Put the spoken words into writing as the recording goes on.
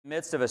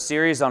Midst of a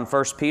series on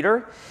 1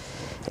 Peter,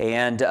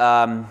 and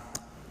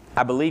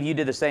I believe you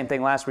did the same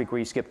thing last week where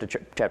you skipped to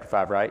chapter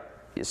 5, right?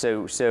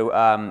 So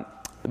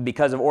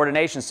because of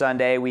Ordination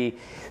Sunday, we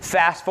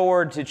fast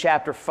forward to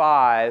chapter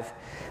 5,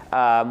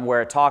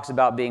 where it talks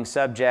about being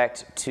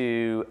subject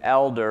to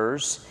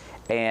elders,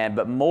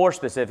 but more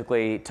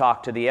specifically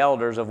talk to the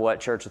elders of what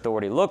church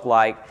authority looked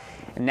like.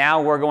 And now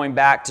we're going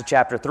back to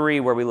chapter 3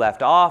 where we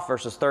left off,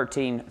 verses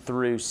 13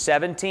 through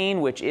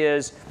 17, which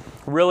is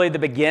really the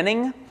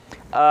beginning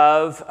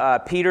of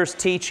Peter's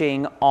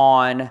teaching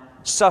on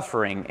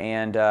suffering,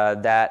 and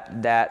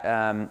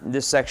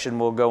this section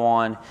will go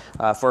on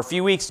for a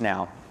few weeks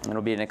now.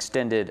 It'll be an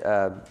extended,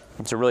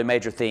 it's a really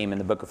major theme in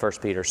the book of 1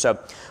 Peter. So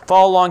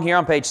follow along here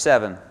on page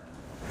 7.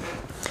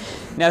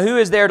 Now who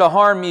is there to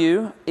harm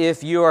you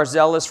if you are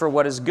zealous for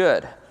what is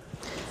good?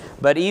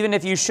 But even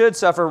if you should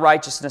suffer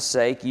righteousness'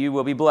 sake, you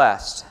will be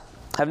blessed.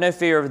 Have no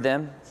fear of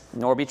them,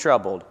 nor be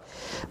troubled.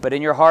 But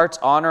in your hearts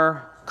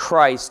honor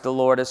Christ the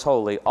Lord as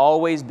holy,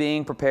 always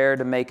being prepared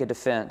to make a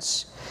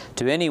defense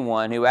to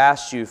anyone who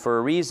asks you for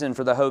a reason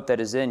for the hope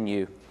that is in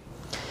you.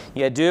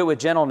 Yet do it with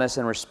gentleness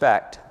and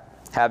respect,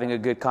 having a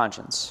good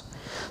conscience,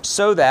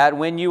 so that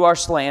when you are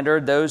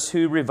slandered, those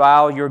who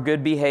revile your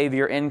good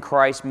behavior in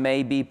Christ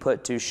may be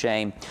put to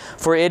shame.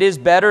 For it is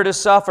better to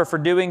suffer for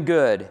doing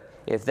good,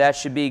 if that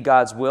should be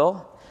God's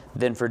will,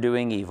 than for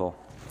doing evil.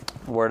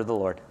 Word of the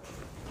Lord.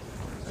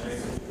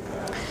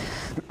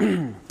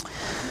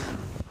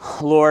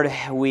 Lord,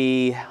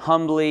 we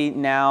humbly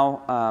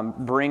now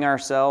bring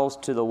ourselves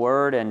to the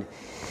Word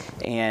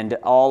and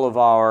all of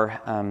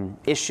our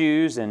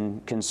issues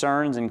and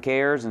concerns and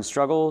cares and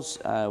struggles.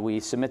 We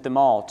submit them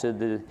all to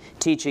the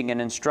teaching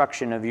and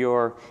instruction of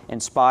your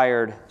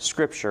inspired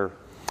Scripture.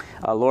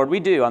 Lord, we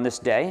do on this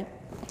day.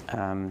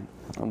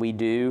 We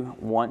do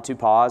want to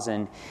pause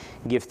and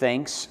give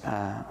thanks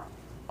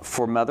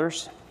for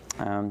mothers,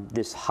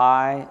 this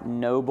high,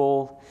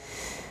 noble,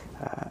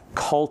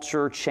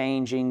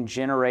 culture-changing,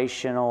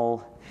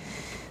 generational,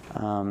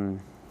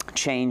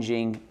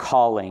 changing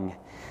calling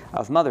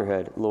of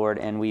motherhood, Lord.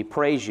 And we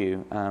praise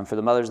you for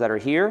the mothers that are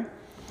here.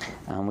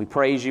 We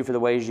praise you for the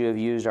ways you have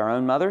used our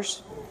own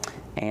mothers.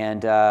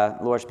 And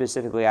Lord,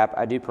 specifically,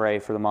 I do pray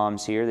for the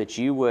moms here that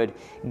you would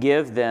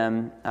give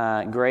them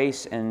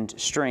grace and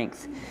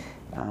strength,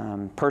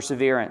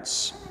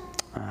 perseverance,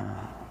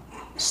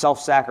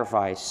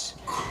 self-sacrifice,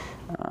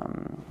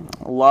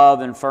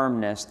 love and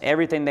firmness,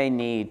 everything they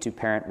need to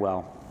parent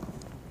well.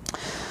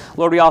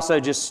 Lord, we also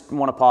just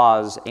want to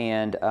pause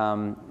and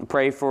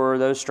pray for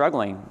those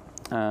struggling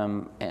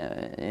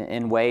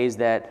in ways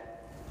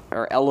that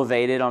are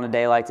elevated on a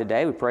day like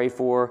today. We pray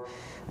for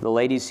the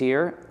ladies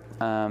here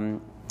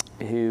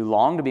who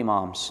long to be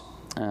moms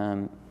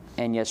and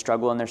yet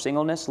struggle in their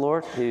singleness,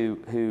 Lord,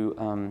 who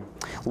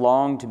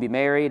long to be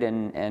married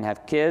and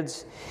have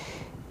kids.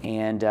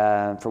 And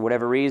for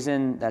whatever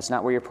reason, that's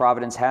not where your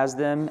providence has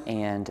them.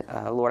 And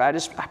Lord, I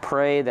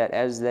pray that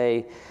as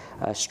they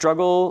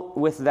struggle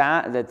with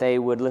that they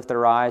would lift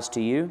their eyes to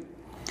you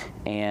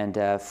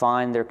and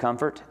find their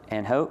comfort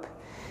and hope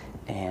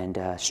and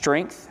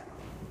strength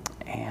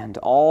and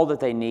all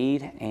that they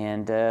need.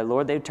 And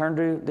Lord, they turn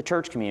to the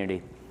church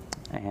community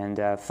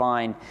and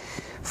find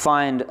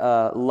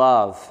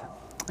love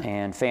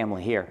and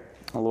family here.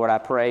 Lord, I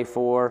pray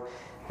for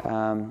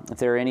if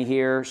there are any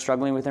here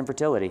struggling with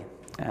infertility.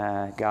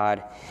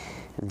 God,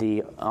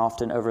 the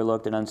often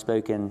overlooked and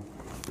unspoken,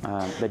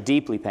 but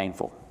deeply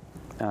painful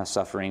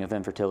suffering of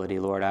infertility,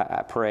 Lord,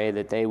 I pray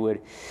that they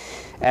would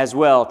as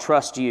well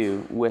trust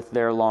you with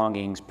their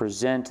longings,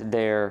 present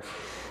their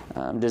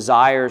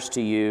desires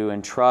to you,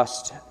 and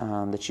trust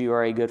that you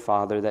are a good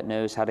Father that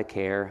knows how to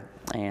care.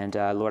 And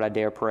Lord, I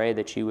dare pray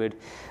that you would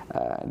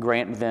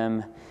grant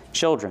them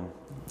children.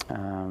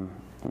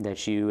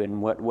 That you,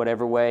 in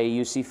whatever way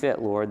you see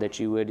fit, Lord, that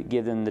you would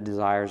give them the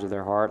desires of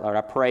their heart. Lord,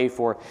 I pray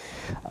for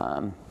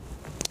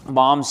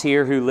moms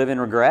here who live in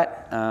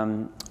regret,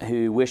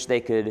 who wish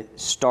they could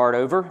start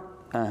over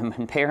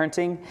in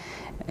parenting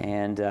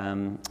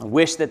and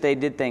wish that they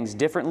did things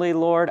differently,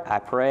 Lord. I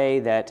pray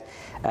that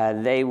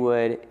they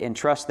would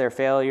entrust their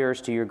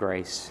failures to your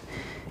grace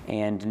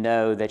and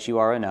know that you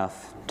are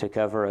enough to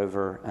cover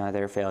over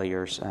their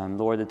failures.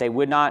 Lord, that they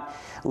would not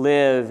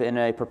live in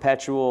a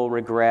perpetual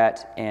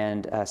regret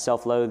and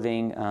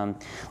self-loathing.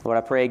 Lord,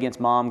 I pray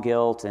against mom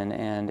guilt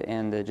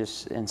and the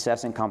just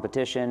incessant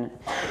competition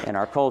in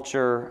our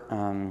culture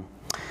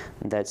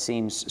that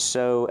seems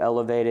so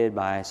elevated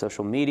by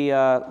social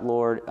media.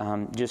 Lord,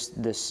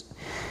 just this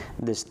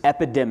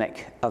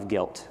epidemic of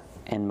guilt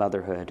in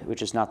motherhood,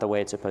 which is not the way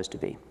it's supposed to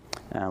be.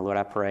 Lord,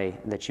 I pray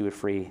that you would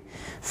free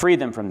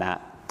them from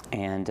that.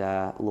 And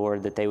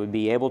Lord, that they would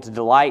be able to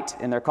delight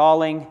in their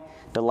calling,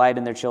 delight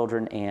in their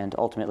children, and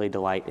ultimately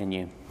delight in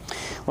you.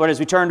 Lord, as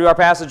we turn to our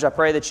passage, I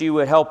pray that you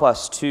would help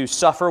us to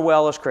suffer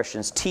well as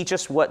Christians. Teach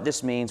us what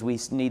this means. We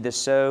need this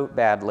so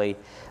badly.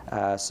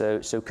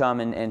 So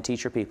come and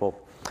teach your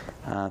people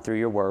through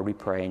your word, we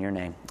pray in your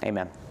name.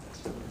 Amen.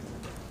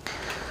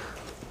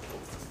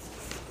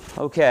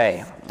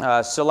 Okay,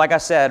 so like I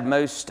said,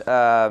 most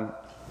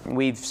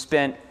We've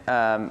spent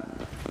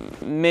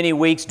many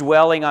weeks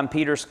dwelling on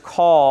Peter's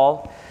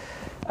call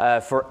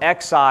for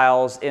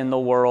exiles in the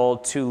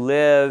world to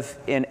live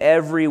in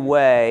every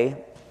way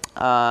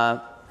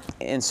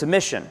in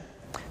submission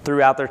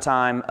throughout their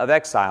time of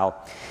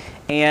exile.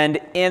 And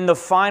in the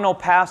final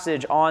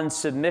passage on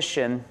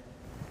submission,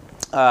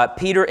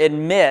 Peter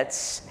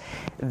admits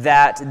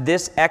that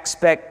this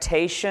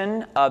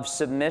expectation of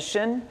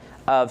submission,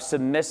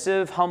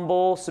 of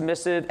humble,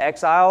 submissive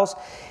exiles,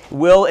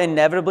 will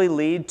inevitably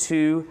lead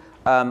to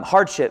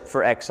hardship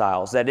for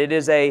exiles. That it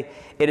is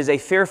a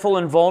fearful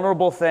and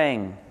vulnerable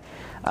thing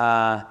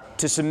to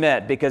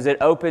submit, because it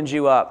opens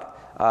you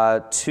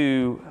up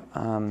to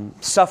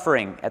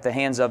suffering at the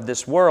hands of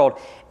this world.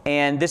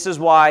 And this is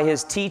why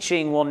his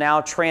teaching will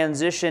now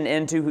transition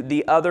into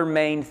the other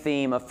main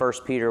theme of 1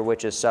 Peter,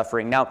 which is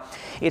suffering. Now,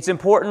 it's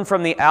important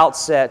from the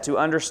outset to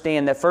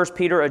understand that 1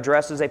 Peter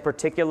addresses a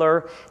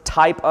particular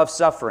type of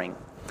suffering,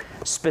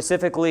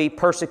 specifically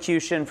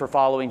persecution for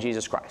following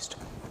Jesus Christ.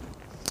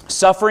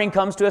 Suffering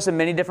comes to us in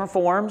many different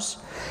forms.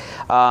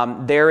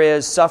 There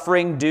is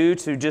suffering due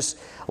to just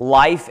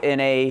life in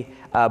a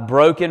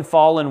broken,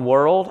 fallen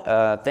world,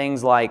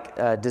 things like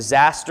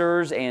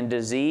disasters and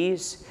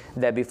disease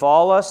that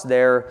befall us.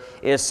 There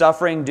is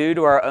suffering due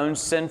to our own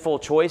sinful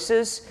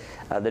choices,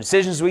 the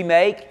decisions we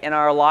make in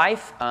our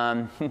life.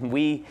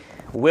 We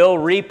will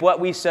reap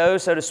what we sow,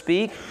 so to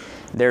speak.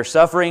 There's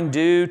suffering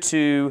due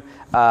to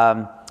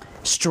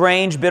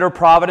strange, bitter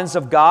providence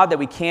of God that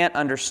we can't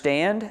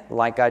understand,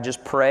 like I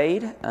just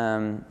prayed,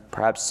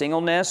 perhaps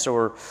singleness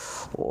or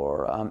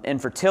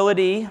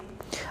infertility.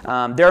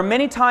 There are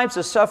many types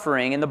of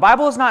suffering, and the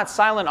Bible is not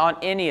silent on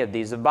any of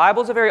these. The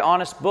Bible is a very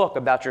honest book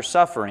about your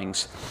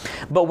sufferings.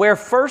 But where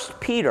 1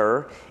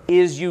 Peter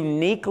is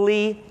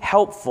uniquely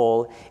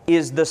helpful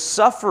is the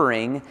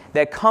suffering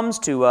that comes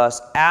to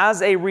us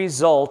as a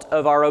result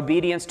of our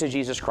obedience to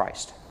Jesus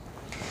Christ.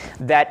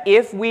 That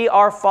if we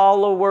are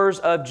followers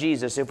of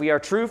Jesus, if we are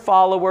true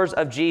followers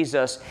of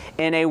Jesus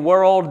in a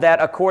world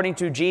that, according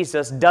to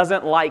Jesus,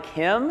 doesn't like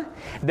Him,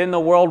 then the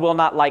world will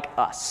not like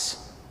us.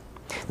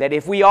 That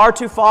if we are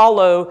to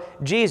follow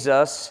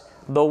Jesus,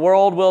 the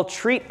world will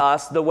treat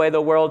us the way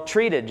the world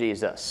treated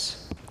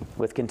Jesus,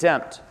 with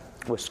contempt,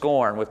 with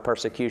scorn, with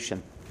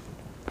persecution.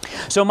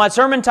 So my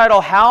sermon title,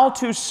 How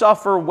to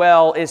Suffer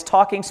Well, is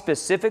talking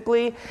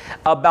specifically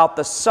about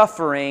the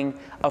suffering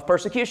of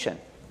persecution,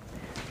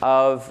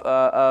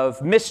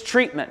 of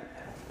mistreatment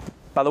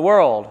by the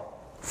world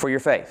for your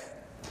faith.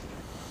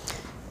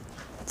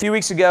 A few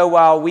weeks ago,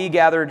 while we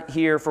gathered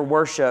here for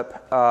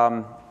worship,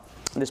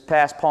 this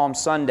past Palm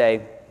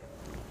Sunday,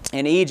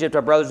 in Egypt,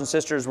 our brothers and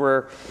sisters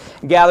were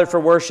gathered for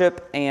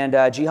worship, and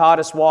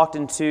jihadists walked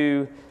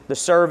into the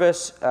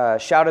service,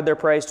 shouted their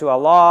praise to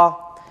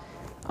Allah,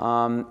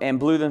 and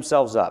blew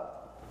themselves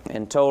up.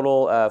 In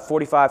total,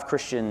 45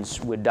 Christians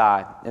would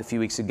die a few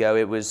weeks ago.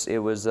 It was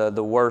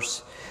the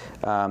worst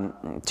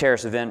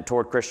terrorist event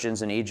toward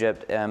Christians in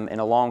Egypt in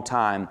a long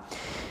time.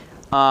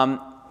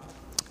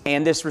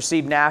 And this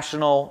received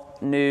national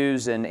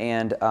news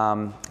and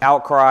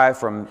outcry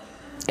from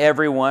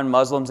everyone,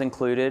 Muslims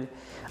included.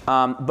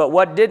 But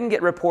what didn't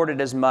get reported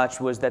as much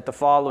was that the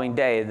following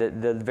day,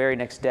 the very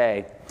next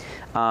day,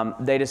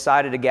 they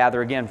decided to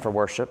gather again for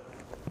worship.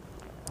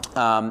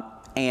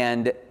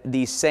 And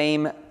these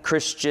same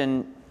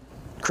Christians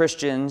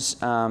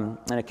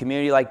in a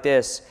community like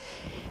this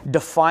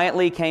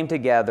defiantly came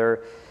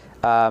together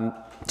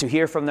to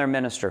hear from their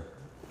minister,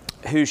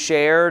 who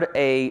shared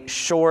a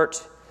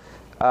short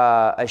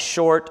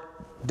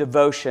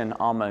devotion,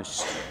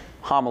 almost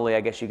homily,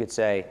 I guess you could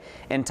say,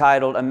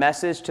 entitled "A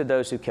Message to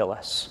Those Who Kill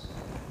Us."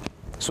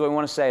 That's what we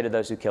want to say to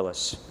those who kill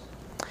us.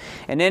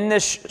 And in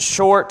this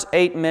short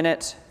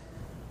 8-minute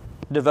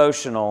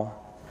devotional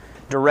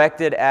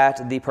directed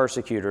at the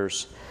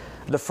persecutors,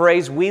 the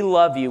phrase "we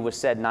love you" was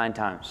said 9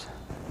 times.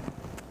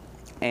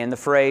 And the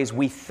phrase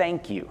 "we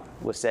thank you"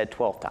 was said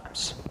 12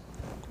 times.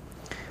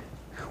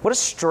 What a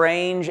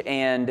strange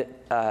and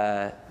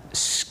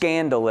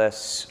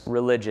scandalous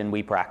religion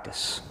we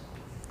practice.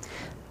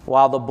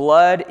 While the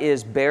blood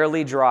is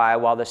barely dry,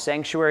 while the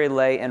sanctuary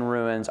lay in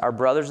ruins, our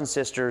brothers and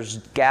sisters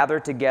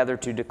gathered together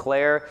to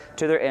declare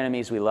to their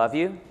enemies, "We love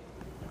you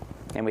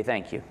and we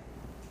thank you."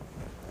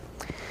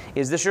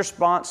 Is this your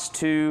response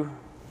to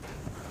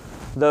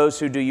those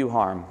who do you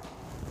harm?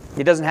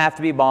 It doesn't have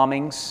to be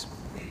bombings.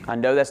 I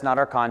know that's not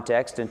our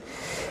context. In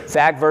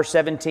fact, verse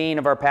 17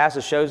 of our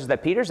passage shows us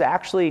that Peter's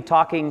actually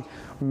talking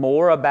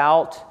more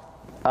about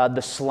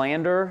the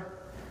slander,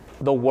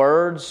 the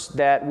words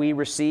that we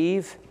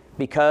receive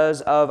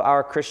because of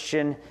our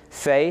Christian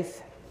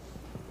faith.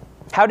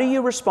 How do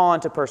you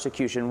respond to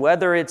persecution,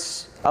 whether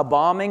it's a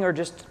bombing or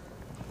just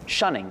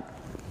shunning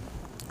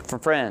from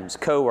friends,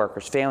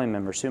 co-workers, family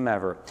members,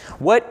 whomever?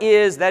 What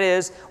is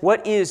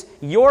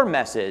your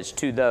message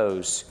to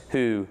those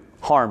who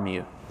harm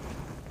you?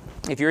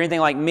 If you're anything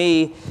like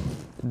me,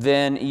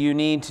 then you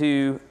need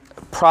to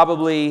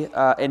probably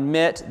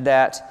admit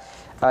that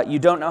you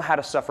don't know how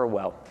to suffer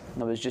well.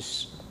 I was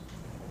just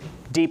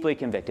deeply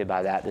convicted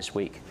by that this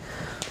week.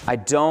 I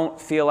don't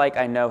feel like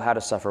I know how to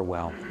suffer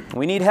well.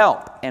 We need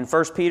help, and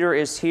 1 Peter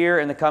is here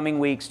in the coming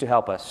weeks to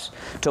help us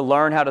to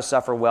learn how to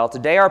suffer well.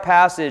 Today our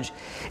passage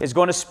is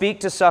going to speak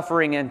to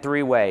suffering in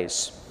three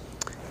ways: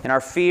 in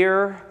our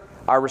fear,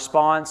 our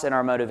response, and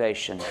our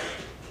motivation.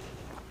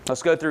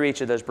 Let's go through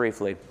each of those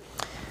briefly.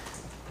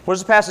 What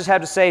does the passage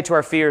have to say to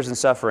our fears and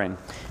suffering?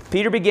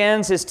 Peter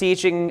begins his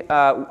teaching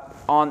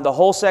on the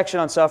whole section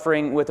on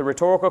suffering with a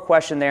rhetorical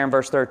question there in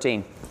verse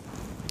 13.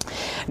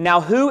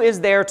 Now, who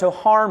is there to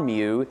harm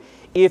you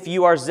if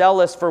you are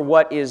zealous for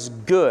what is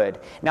good?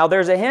 Now,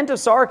 there's a hint of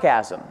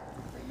sarcasm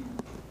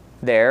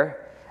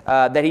there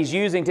that he's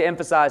using to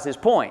emphasize his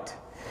point.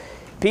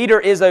 Peter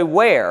is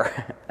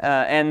aware,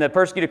 and the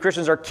persecuted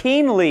Christians are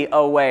keenly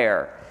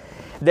aware,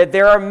 that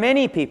there are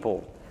many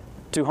people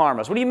to harm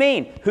us. What do you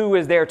mean, who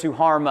is there to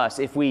harm us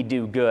if we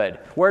do good?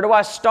 Where do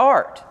I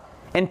start?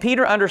 And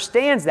Peter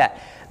understands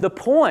that. The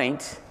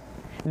point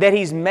that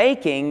he's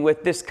making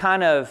with this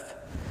kind of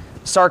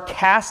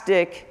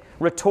sarcastic,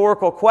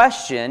 rhetorical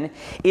question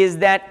is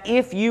that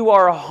if you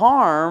are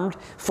harmed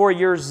for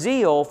your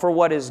zeal for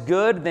what is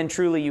good, then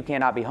truly you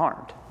cannot be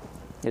harmed,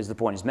 is the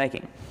point he's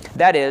making.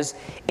 That is,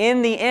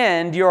 in the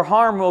end, your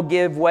harm will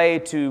give way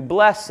to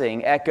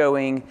blessing,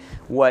 echoing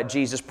what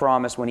Jesus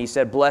promised when he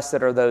said,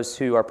 "Blessed are those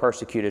who are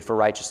persecuted for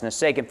righteousness'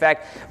 sake." In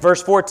fact,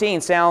 verse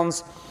 14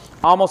 sounds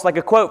almost like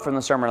a quote from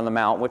the Sermon on the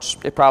Mount, which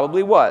it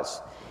probably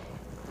was.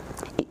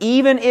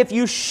 Even if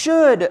you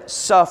should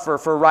suffer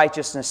for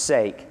righteousness'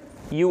 sake,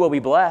 you will be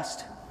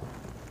blessed.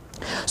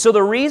 So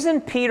the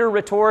reason Peter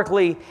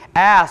rhetorically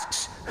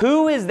asks,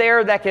 who is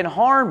there that can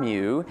harm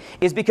you,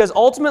 is because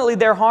ultimately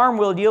their harm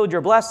will yield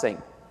your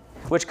blessing,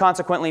 which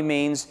consequently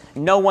means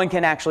no one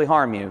can actually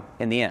harm you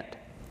in the end.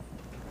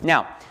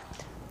 Now,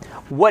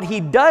 what he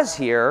does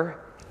here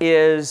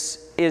is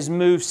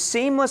move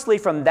seamlessly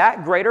from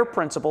that greater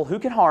principle, who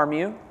can harm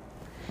you,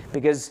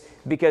 because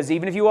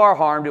even if you are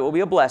harmed, it will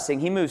be a blessing.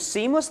 He moves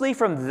seamlessly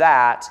from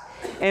that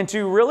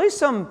into really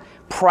some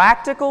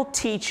practical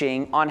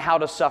teaching on how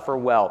to suffer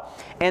well.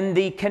 And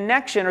the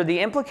connection or the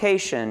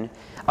implication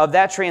of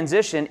that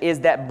transition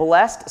is that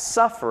blessed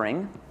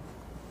suffering,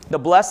 the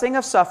blessing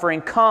of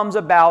suffering, comes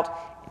about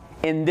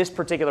in this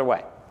particular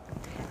way.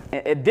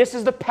 This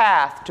is the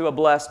path to a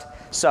blessed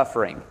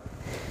suffering.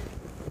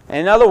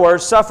 In other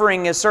words,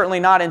 suffering is certainly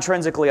not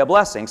intrinsically a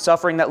blessing.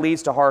 Suffering that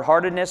leads to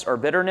hard-heartedness or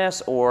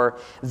bitterness or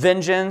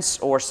vengeance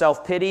or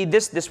self-pity,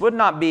 this would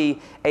not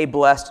be a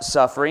blessed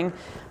suffering.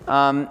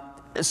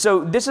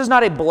 So this is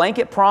not a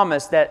blanket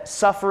promise that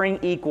suffering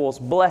equals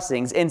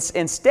blessings.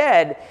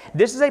 Instead,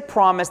 this is a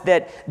promise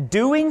that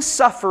doing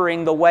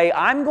suffering the way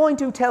I'm going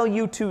to tell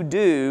you to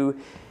do,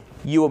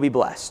 you will be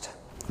blessed.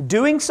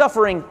 Doing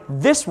suffering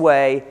this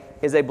way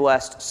is a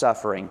blessed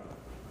suffering.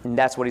 And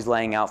that's what he's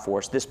laying out for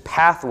us, this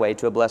pathway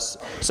to a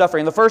blessed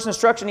suffering. The first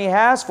instruction he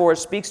has for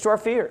us speaks to our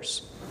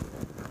fears.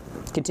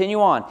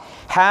 Continue on.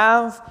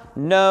 Have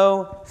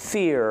no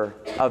fear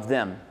of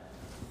them.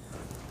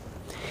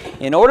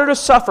 In order to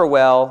suffer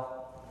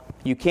well,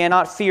 you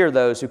cannot fear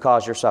those who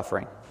cause your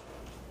suffering.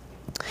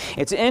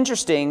 It's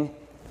interesting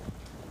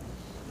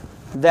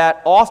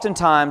that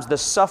oftentimes the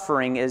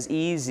suffering is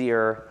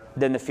easier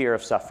than the fear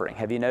of suffering.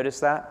 Have you noticed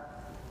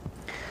that?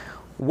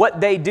 What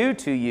they do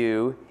to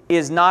you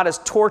is not as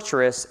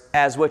torturous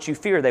as what you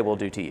fear they will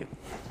do to you.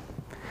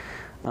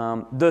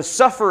 The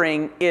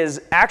suffering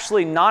is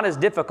actually not as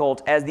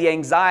difficult as the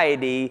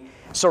anxiety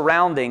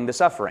surrounding the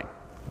suffering.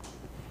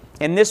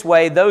 In this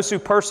way, those who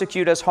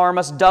persecute us harm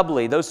us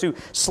doubly. Those who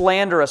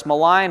slander us,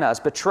 malign us,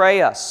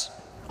 betray us,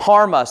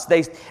 harm us,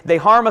 they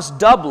harm us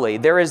doubly.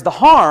 There is the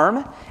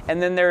harm,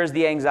 and then there is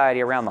the anxiety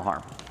around the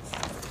harm.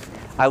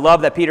 I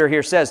love that Peter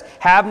here says,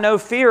 have no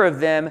fear of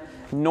them,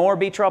 nor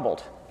be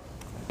troubled.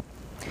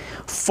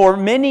 For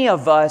many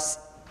of us,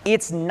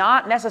 it's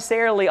not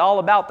necessarily all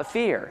about the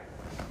fear.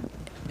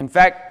 In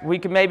fact, we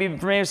could maybe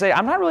say,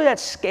 I'm not really that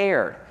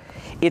scared.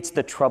 It's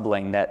the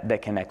troubling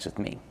that connects with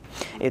me.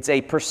 It's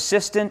a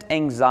persistent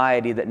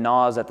anxiety that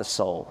gnaws at the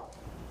soul.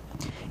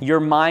 Your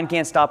mind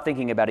can't stop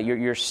thinking about it.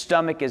 Your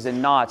stomach is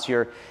in knots.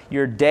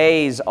 Your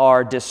days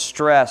are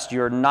distressed.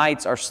 Your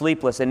nights are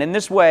sleepless. And in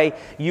this way,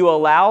 you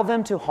allow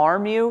them to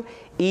harm you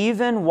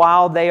even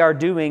while they are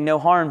doing no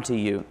harm to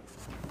you.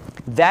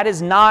 That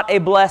is not a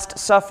blessed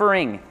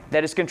suffering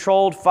that is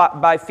controlled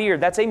by fear.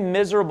 That's a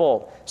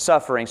miserable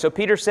suffering. So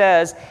Peter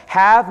says,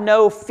 have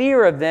no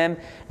fear of them.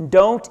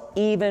 Don't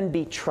even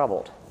be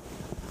troubled.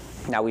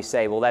 Now we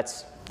say, well,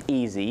 that's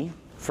easy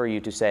for you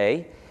to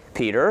say,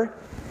 Peter.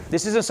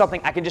 This isn't something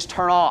I can just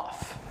turn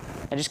off.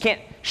 I just can't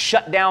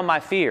shut down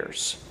my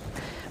fears.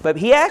 But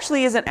he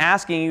actually isn't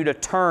asking you to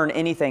turn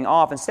anything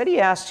off. Instead, he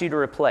asks you to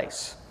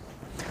replace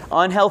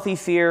unhealthy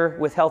fear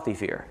with healthy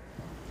fear.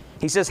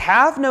 He says,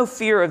 have no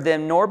fear of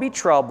them, nor be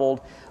troubled,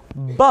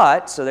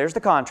 but, so there's the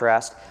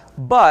contrast,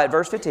 but,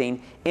 verse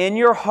 15, in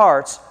your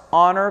hearts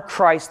honor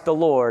Christ the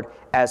Lord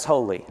as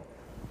holy.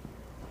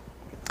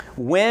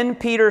 When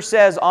Peter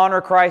says honor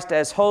Christ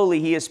as holy,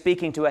 he is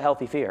speaking to a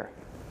healthy fear.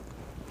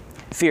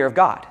 Fear of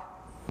God.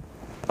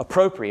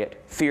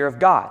 Appropriate fear of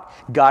God.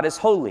 God is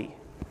holy.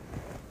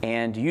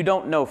 And you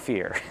don't know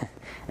fear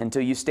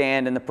until you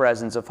stand in the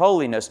presence of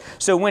holiness.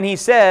 So when he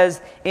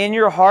says, in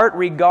your heart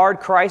regard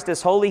Christ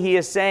as holy, he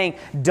is saying,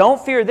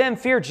 don't fear them,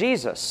 fear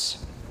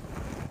Jesus,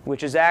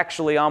 which is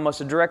actually almost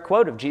a direct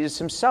quote of Jesus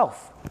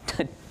himself.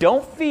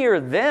 Don't fear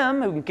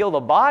them who can kill the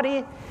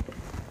body.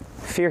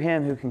 Fear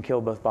him who can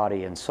kill both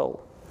body and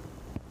soul.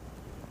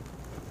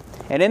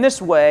 And in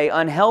this way,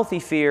 unhealthy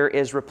fear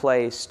is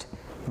replaced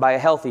by a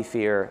healthy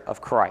fear of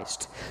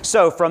Christ.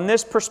 So from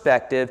this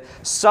perspective,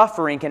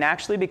 suffering can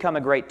actually become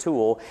a great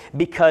tool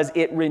because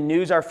it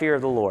renews our fear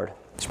of the Lord.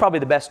 It's probably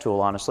the best tool,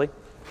 honestly.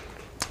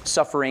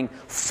 Suffering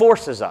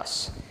forces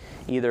us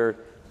either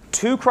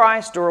to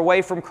Christ or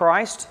away from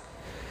Christ.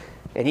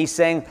 And he's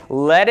saying,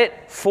 let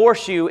it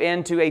force you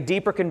into a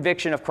deeper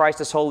conviction of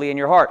Christ as holy in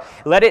your heart.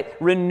 Let it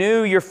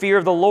renew your fear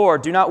of the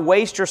Lord. Do not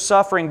waste your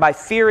suffering by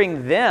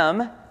fearing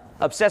them,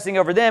 obsessing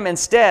over them.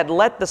 Instead,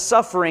 let the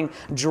suffering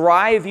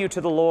drive you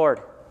to the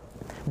Lord,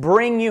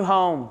 bring you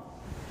home,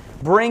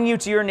 bring you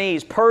to your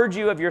knees, purge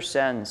you of your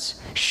sins,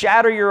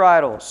 shatter your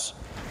idols.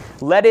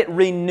 Let it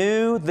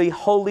renew the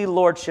holy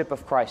lordship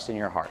of Christ in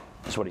your heart.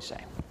 That's what he's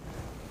saying.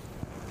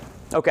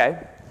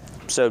 Okay,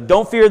 so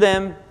don't fear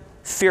them,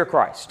 fear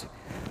Christ.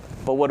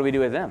 But what do we do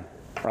with them,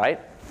 right?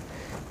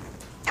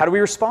 How do we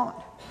respond?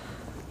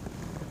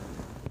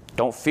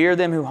 Don't fear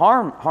them who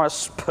harm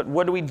us, but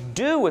what do we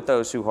do with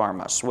those who harm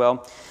us?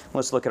 Well,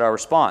 let's look at our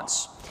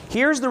response.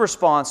 Here's the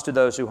response to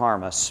those who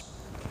harm us.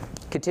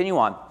 Continue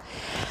on.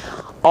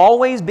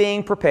 Always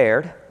being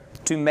prepared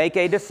to make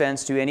a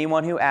defense to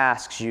anyone who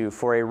asks you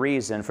for a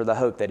reason for the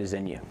hope that is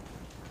in you.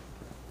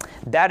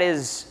 That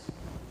is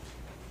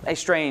a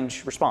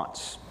strange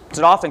response. It's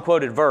an often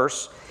quoted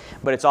verse,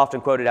 but it's often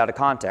quoted out of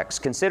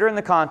context. Consider in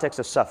the context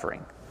of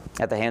suffering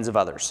at the hands of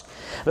others.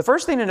 The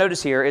first thing to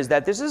notice here is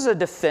that this is a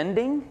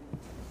defending,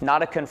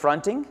 not a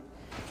confronting.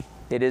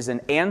 It is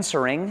an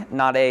answering,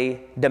 not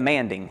a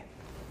demanding.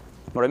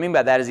 What I mean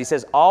by that is he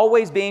says,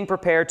 always being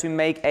prepared to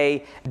make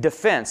a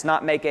defense,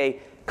 not make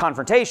a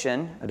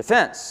confrontation, a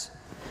defense,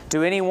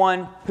 to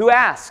anyone who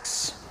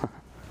asks.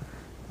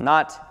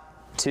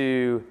 Not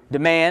to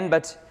demand,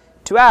 but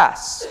to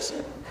ask.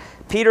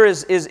 Peter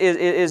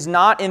is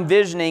not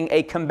envisioning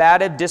a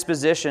combative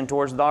disposition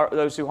towards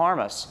those who harm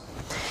us.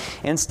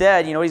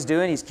 Instead, you know what he's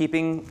doing?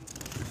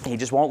 He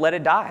just won't let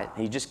it die.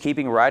 He's just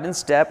keeping right in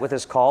step with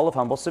his call of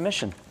humble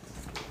submission.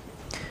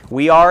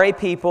 We are a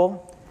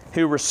people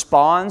who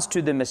responds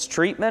to the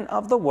mistreatment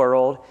of the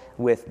world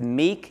with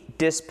meek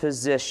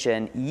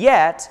disposition,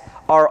 yet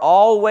are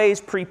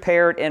always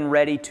prepared and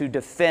ready to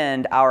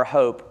defend our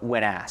hope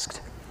when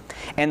asked.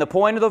 And the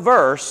point of the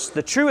verse,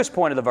 the truest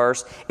point of the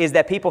verse, is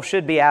that people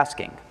should be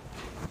asking.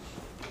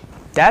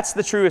 That's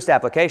the truest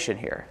application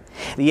here.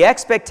 The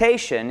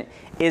expectation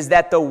is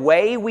that the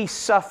way we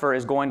suffer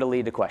is going to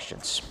lead to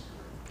questions.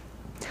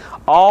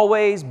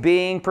 Always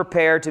being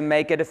prepared to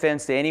make a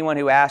defense to anyone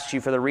who asks you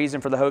for the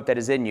reason for the hope that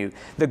is in you.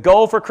 The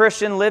goal for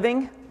Christian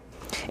living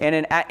in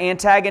an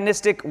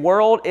antagonistic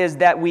world is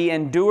that we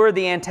endure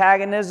the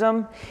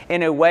antagonism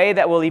in a way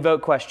that will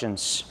evoke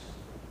questions,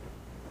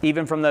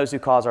 even from those who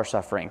cause our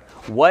suffering.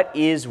 What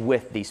is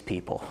with these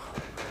people?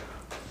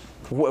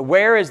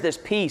 Where is this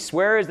peace?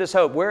 Where is this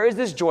hope? Where is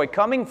this joy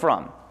coming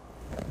from?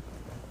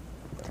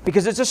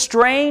 Because it's a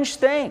strange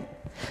thing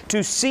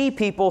to see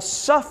people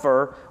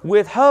suffer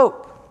with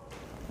hope.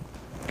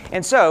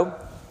 And so,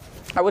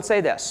 I would say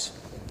this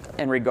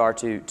in regard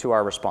to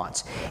our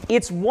response.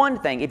 It's one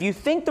thing, if you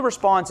think the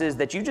response is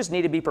that you just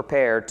need to be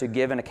prepared to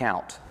give an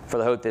account for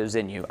the hope that is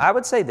in you, I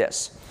would say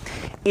this.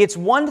 It's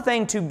one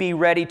thing to be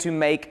ready to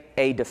make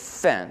a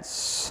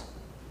defense.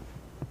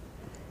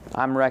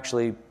 I'm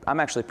actually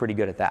pretty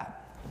good at that.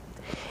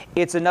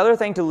 It's another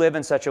thing to live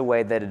in such a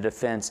way that a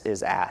defense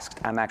is asked.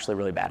 I'm actually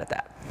really bad at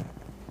that.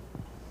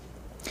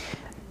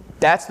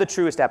 That's the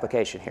truest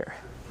application here.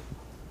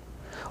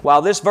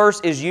 While this verse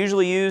is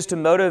usually used to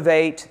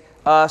motivate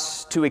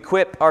us to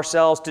equip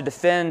ourselves to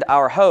defend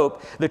our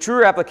hope, the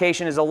truer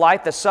application is a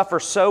life that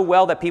suffers so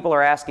well that people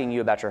are asking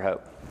you about your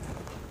hope.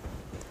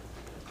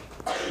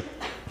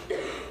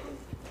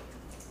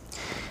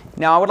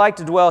 Now, I would like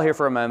to dwell here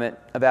for a moment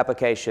of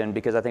application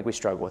because I think we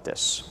struggle with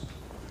this.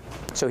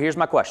 So here's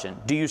my question.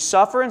 Do you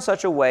suffer in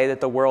such a way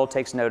that the world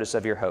takes notice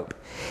of your hope?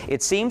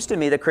 It seems to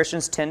me that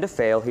Christians tend to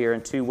fail here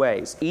in two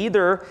ways.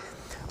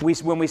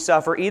 When we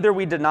suffer, either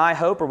we deny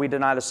hope or we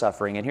deny the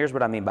suffering. And here's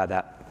what I mean by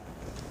that.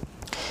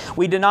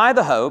 We deny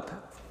the hope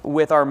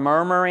with our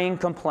murmuring,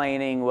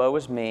 complaining, woe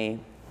is me.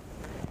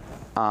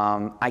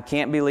 I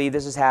can't believe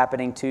this is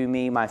happening to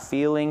me. My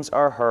feelings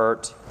are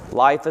hurt.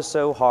 Life is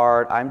so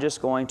hard. I'm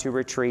just going to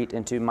retreat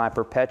into my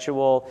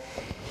perpetual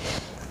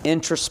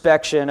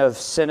introspection of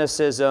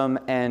cynicism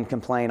and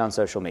complain on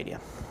social media.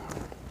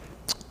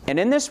 And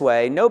in this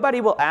way,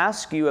 nobody will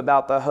ask you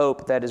about the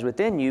hope that is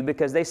within you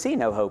because they see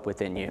no hope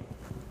within you.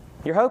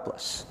 You're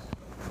hopeless.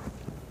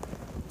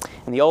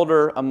 And the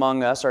older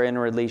among us are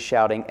inwardly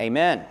shouting,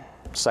 amen.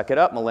 Suck it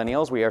up,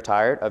 millennials. We are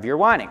tired of your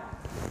whining.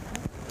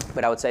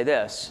 But I would say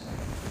this.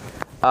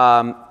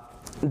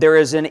 There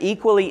is an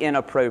equally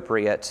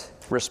inappropriate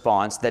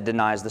response that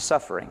denies the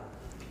suffering.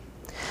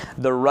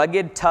 The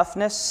rugged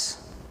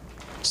toughness,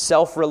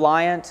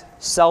 self-reliant,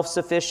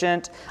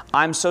 self-sufficient,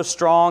 I'm so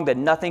strong that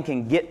nothing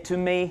can get to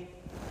me.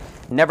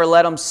 Never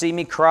let them see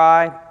me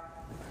cry.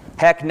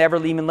 Heck,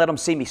 never even let them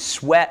see me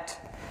sweat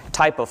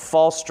type of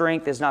false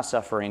strength is not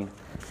suffering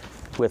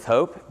with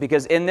hope,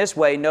 because in this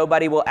way,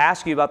 nobody will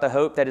ask you about the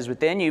hope that is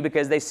within you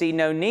because they see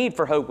no need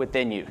for hope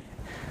within you.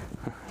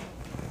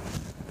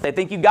 They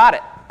think you got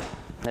it.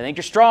 They think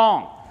you're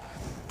strong.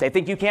 They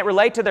think you can't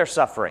relate to their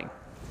suffering.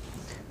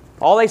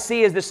 All they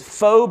see is this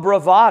faux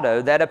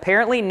bravado that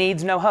apparently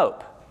needs no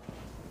hope.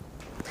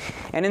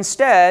 And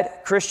instead,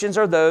 Christians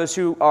are those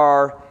who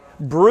are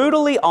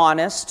brutally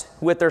honest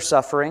with their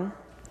suffering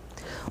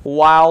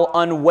while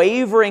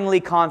unwaveringly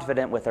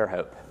confident with their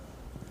hope.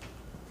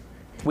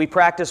 We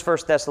practice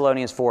 1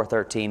 Thessalonians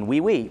 4:13.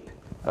 We weep,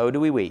 oh do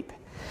we weep,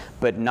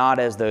 but not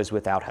as those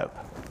without hope.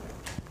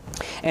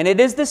 And it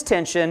is this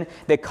tension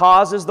that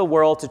causes the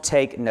world to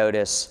take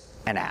notice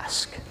and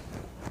ask.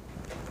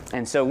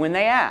 And so when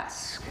they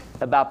ask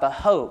about the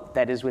hope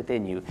that is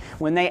within you,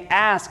 when they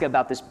ask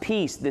about this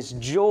peace, this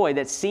joy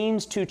that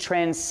seems to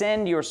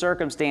transcend your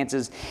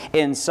circumstances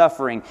in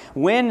suffering,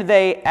 when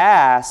they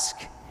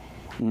ask,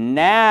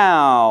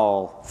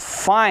 now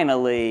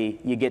finally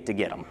you get to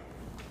get them.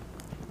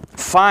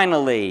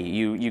 Finally,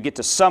 you get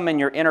to summon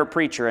your inner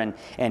preacher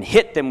and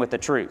hit them with the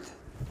truth.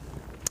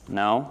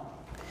 No,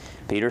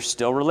 Peter's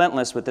still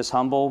relentless with this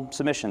humble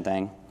submission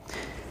thing.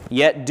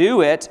 Yet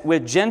do it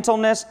with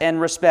gentleness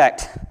and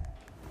respect.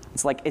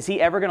 It's like, is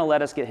he ever going to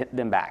let us get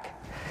them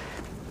back?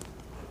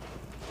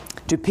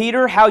 To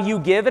Peter, how you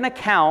give an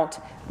account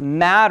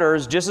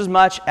matters just as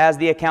much as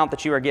the account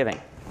that you are giving.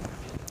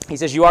 He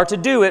says you are to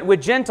do it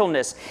with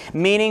gentleness,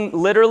 meaning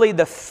literally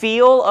the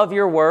feel of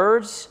your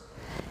words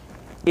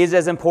is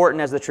as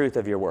important as the truth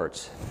of your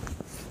words.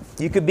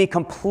 You could be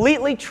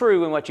completely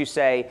true in what you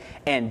say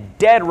and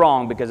dead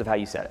wrong because of how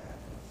you said it.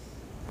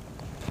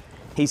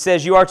 He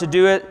says you are to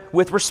do it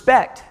with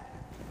respect,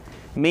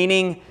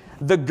 meaning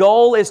the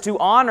goal is to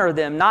honor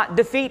them, not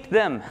defeat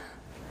them.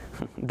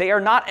 They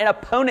are not an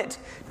opponent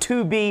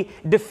to be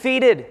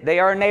defeated. They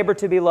are a neighbor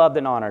to be loved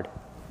and honored.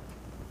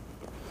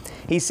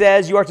 He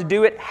says you are to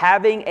do it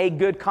having a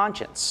good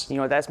conscience. You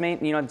know what that's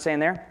mean? You know what it's saying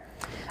there?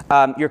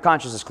 Your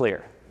conscience is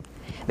clear.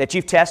 That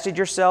you've tested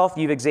yourself,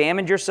 you've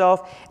examined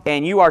yourself,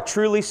 and you are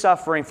truly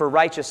suffering for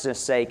righteousness'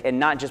 sake and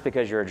not just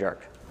because you're a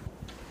jerk.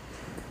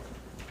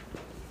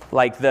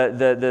 Like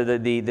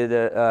the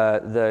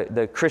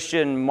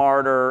Christian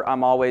martyr,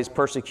 I'm always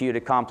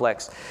persecuted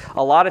complex.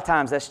 A lot of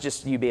times that's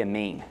just you being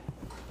mean.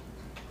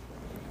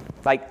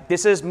 Like,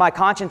 my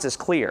conscience is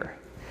clear.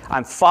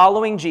 I'm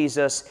following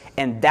Jesus,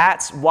 and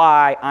that's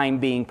why I'm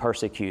being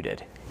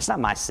persecuted. It's not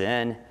my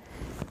sin.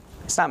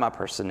 It's not my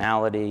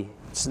personality.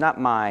 It's not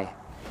my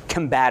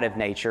combative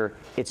nature.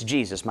 It's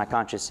Jesus. My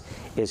conscience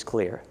is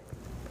clear.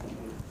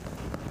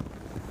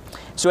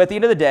 So at the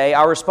end of the day,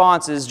 our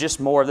response is just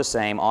more of the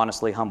same,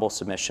 honestly, humble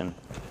submission.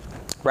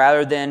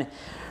 Rather than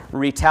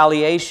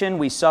retaliation,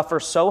 we suffer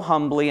so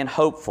humbly and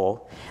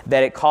hopeful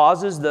that it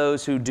causes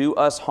those who do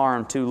us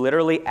harm to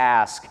literally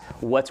ask,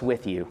 what's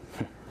with you?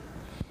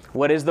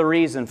 What is the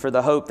reason for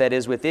the hope that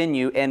is within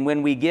you? And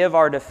when we give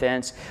our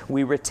defense,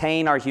 we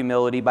retain our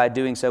humility by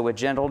doing so with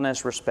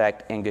gentleness,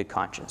 respect, and good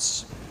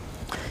conscience.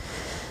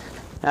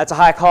 That's a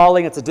high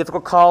calling, it's a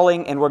difficult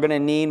calling, and we're going to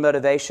need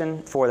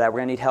motivation for that. We're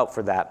going to need help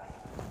for that.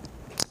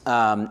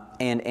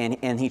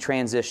 And he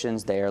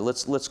transitions there.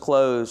 Let's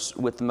close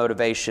with the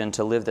motivation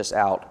to live this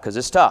out, because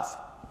it's tough.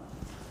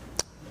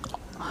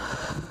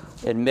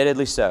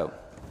 Admittedly so.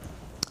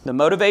 The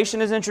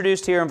motivation is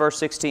introduced here in verse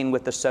 16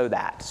 with the so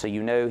that. So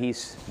you know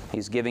he's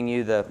giving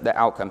you the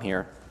outcome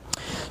here.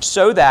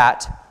 So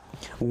that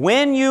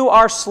when you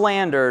are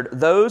slandered,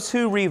 those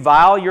who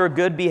revile your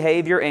good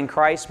behavior in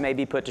Christ may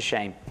be put to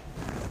shame.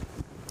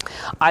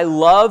 I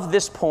love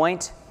this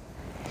point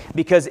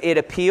because it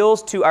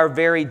appeals to our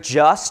very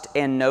just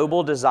and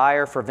noble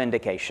desire for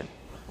vindication.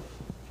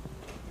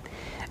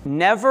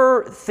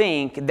 Never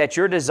think that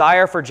your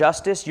desire for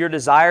justice, your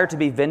desire to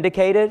be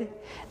vindicated,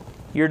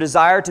 your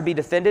desire to be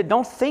defended,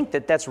 don't think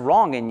that that's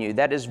wrong in you.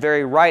 That is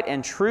very right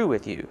and true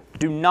with you.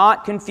 Do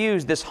not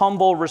confuse this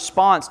humble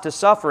response to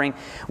suffering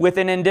with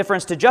an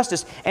indifference to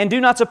justice, and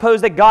do not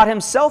suppose that God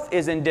Himself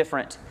is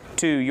indifferent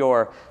to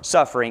your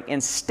suffering.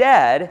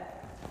 Instead,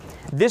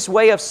 this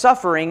way of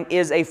suffering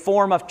is a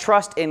form of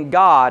trust in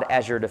God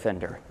as your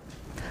defender.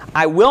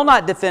 I will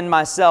not defend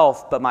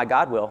myself, but my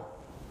God will.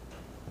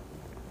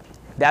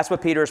 That's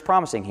what Peter is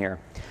promising here.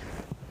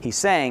 He's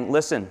saying,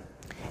 listen,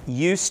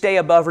 you stay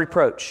above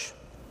reproach.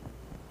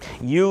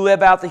 You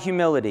live out the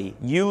humility.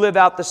 You live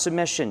out the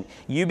submission.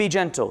 You be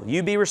gentle.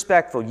 You be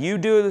respectful. You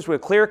do this with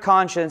clear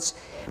conscience.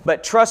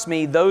 But trust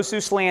me, those who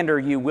slander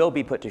you will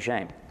be put to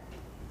shame.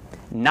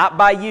 Not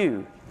by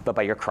you, but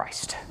by your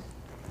Christ.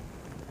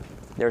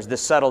 There's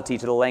this subtlety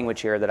to the language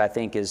here that I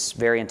think is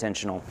very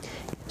intentional.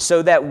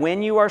 So that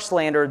when you are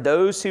slandered,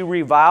 those who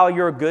revile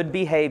your good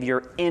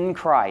behavior in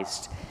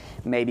Christ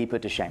may be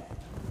put to shame.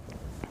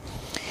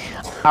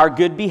 Our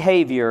good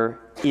behavior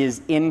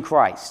is in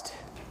Christ.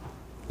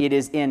 It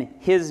is in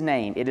His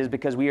name. It is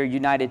because we are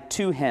united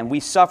to Him. We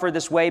suffer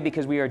this way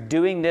because we are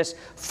doing this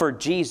for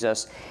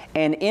Jesus.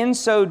 And in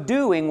so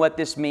doing, what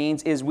this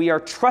means is we are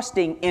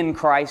trusting in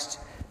Christ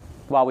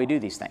while we do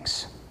these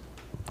things.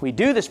 We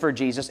do this for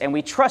Jesus, and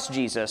we trust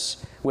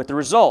Jesus with the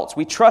results.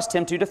 We trust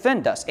Him to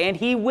defend us, and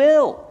He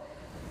will.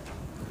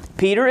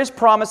 Peter is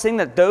promising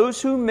that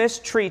those who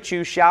mistreat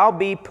you shall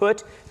be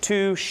put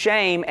to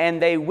shame,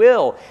 and they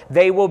will.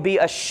 They will be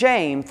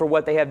ashamed for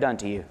what they have done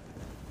to you.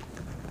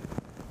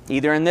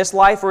 Either in this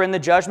life or in the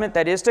judgment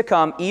that is to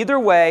come, either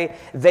way,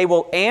 they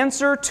will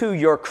answer to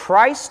your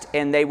Christ,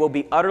 and they will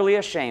be utterly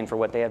ashamed for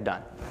what they have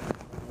done.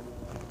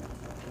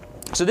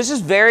 So this is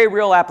very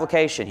real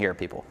application here,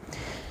 people.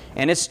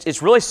 And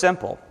it's really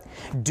simple.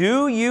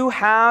 Do you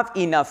have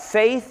enough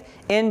faith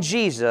in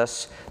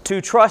Jesus to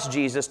trust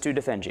Jesus to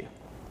defend you?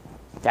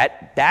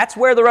 That's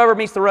where the rubber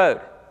meets the road.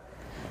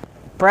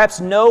 Perhaps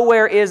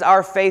nowhere is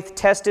our faith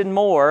tested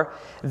more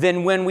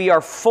than when we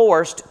are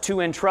forced to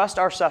entrust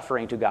our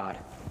suffering to God.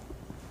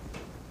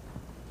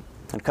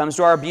 When it comes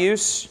to our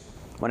abuse,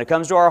 when it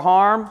comes to our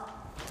harm,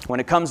 when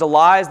it comes to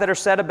lies that are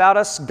said about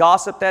us,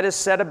 gossip that is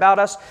said about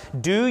us,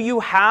 do you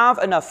have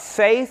enough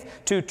faith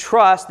to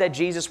trust that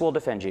Jesus will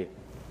defend you?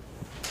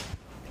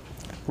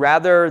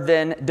 Rather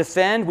than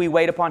defend, we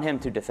wait upon Him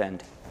to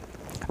defend.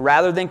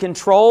 Rather than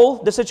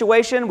control the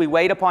situation, we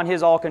wait upon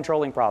His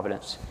all-controlling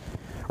providence.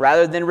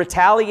 Rather than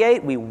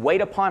retaliate, we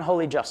wait upon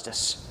holy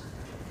justice.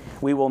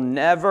 We will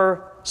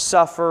never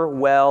suffer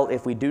well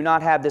if we do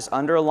not have this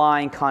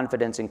underlying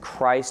confidence in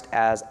Christ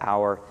as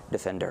our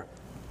defender.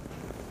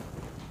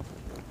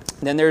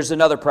 Then there's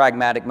another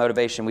pragmatic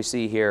motivation we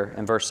see here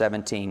in verse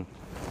 17.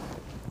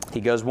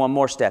 He goes one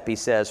more step. He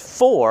says,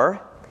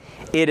 "For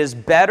it is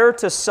better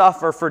to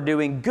suffer for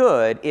doing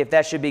good, if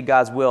that should be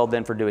God's will,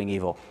 than for doing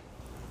evil."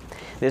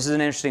 This is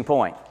an interesting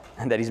point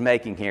that he's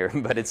making here,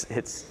 but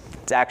it's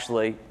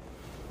actually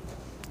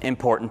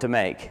important to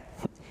make.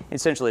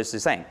 Essentially, it's the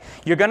same.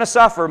 You're going to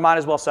suffer, might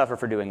as well suffer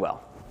for doing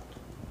well.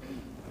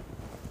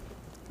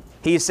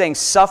 He's saying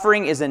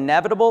suffering is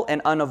inevitable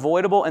and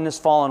unavoidable in this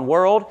fallen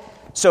world.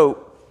 So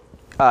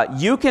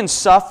you can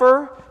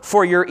suffer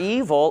for your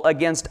evil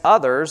against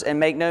others, and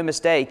make no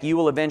mistake, you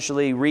will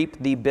eventually reap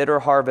the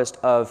bitter harvest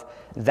of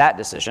that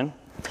decision.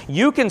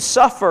 You can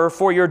suffer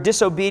for your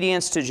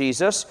disobedience to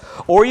Jesus,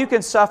 or you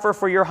can suffer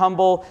for your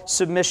humble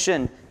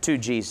submission to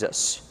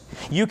Jesus.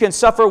 You can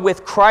suffer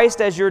with Christ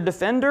as your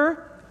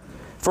defender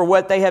for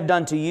what they have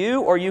done to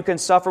you, or you can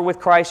suffer with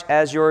Christ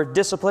as your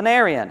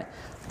disciplinarian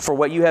for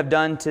what you have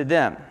done to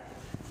them.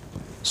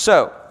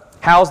 So,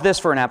 how's this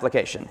for an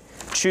application?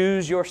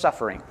 Choose your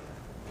suffering.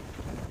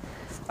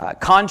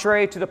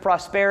 Contrary to the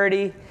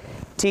prosperity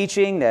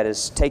teaching that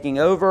is taking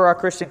over our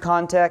Christian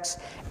context,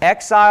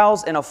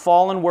 exiles in a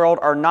fallen world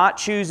are not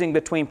choosing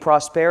between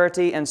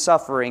prosperity and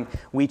suffering.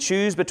 We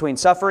choose between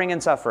suffering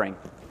and suffering.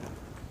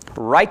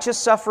 Righteous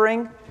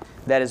suffering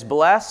that is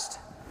blessed,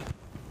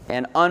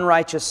 and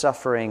unrighteous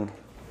suffering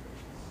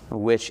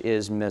which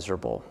is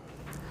miserable.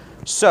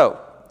 So,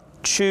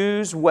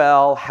 choose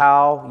well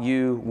how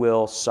you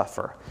will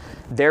suffer.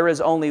 There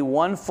is only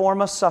one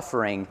form of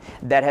suffering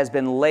that has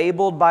been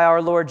labeled by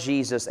our Lord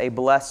Jesus a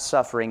blessed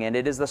suffering, and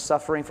it is the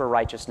suffering for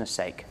righteousness'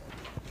 sake.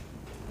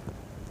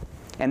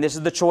 And this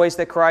is the choice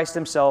that Christ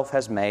Himself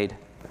has made.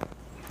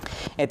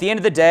 At the end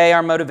of the day,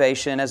 our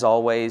motivation, as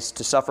always,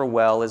 to suffer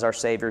well is our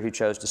Savior who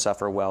chose to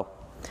suffer well.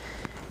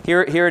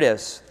 Here it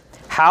is.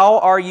 How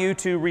are you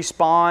to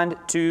respond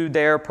to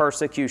their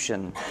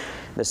persecution?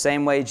 The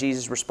same way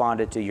Jesus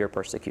responded to your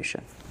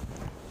persecution.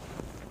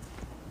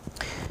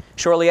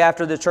 Shortly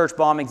after the church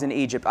bombings in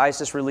Egypt,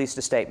 ISIS released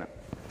a statement,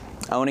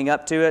 owning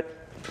up to it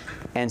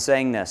and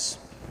saying this: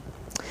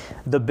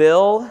 "The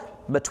bill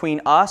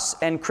between us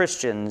and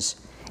Christians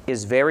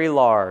is very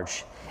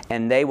large,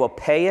 and they will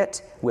pay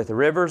it with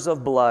rivers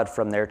of blood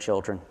from their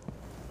children."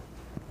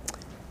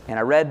 And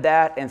I read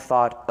that and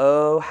thought,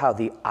 oh, how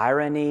the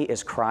irony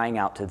is crying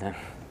out to them.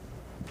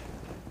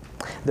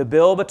 The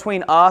bill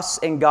between us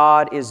and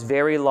God is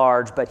very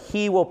large, but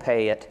He will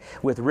pay it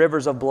with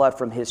rivers of blood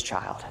from His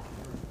child.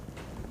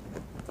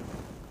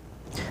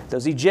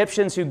 Those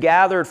Egyptians who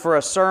gathered for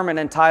a sermon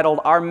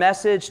entitled, "Our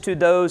Message to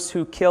Those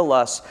Who Kill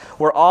Us,"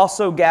 were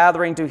also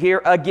gathering to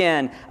hear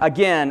again,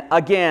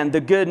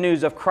 the good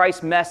news of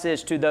Christ's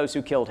message to those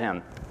who killed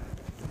Him.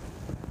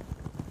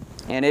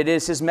 And it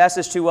is His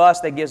message to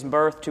us that gives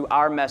birth to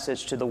our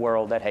message to the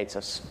world that hates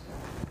us.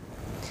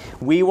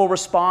 We will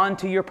respond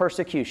to your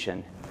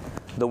persecution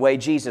the way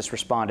Jesus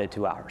responded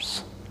to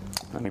ours.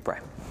 Let me pray.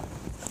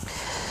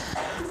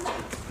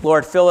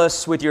 Lord, fill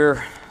us with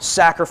your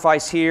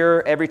sacrifice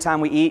here. Every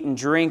time we eat and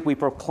drink, we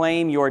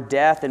proclaim your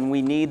death, and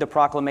we need the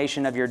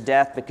proclamation of your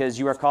death because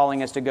you are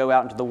calling us to go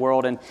out into the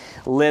world and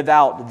live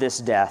out this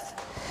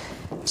death.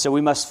 So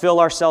we must fill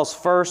ourselves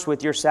first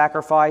with your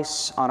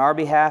sacrifice on our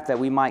behalf, that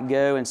we might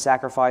go and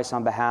sacrifice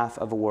on behalf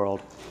of the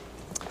world.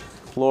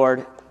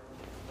 Lord,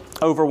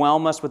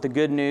 overwhelm us with the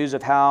good news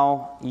of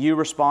how you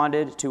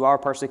responded to our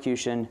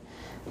persecution,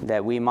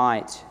 that we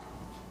might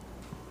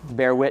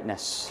bear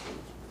witness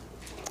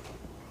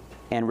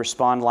and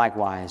respond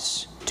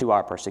likewise to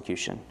our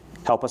persecution.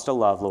 Help us to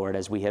love, Lord,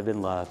 as we have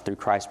been loved. Through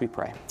Christ we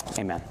pray.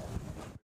 Amen.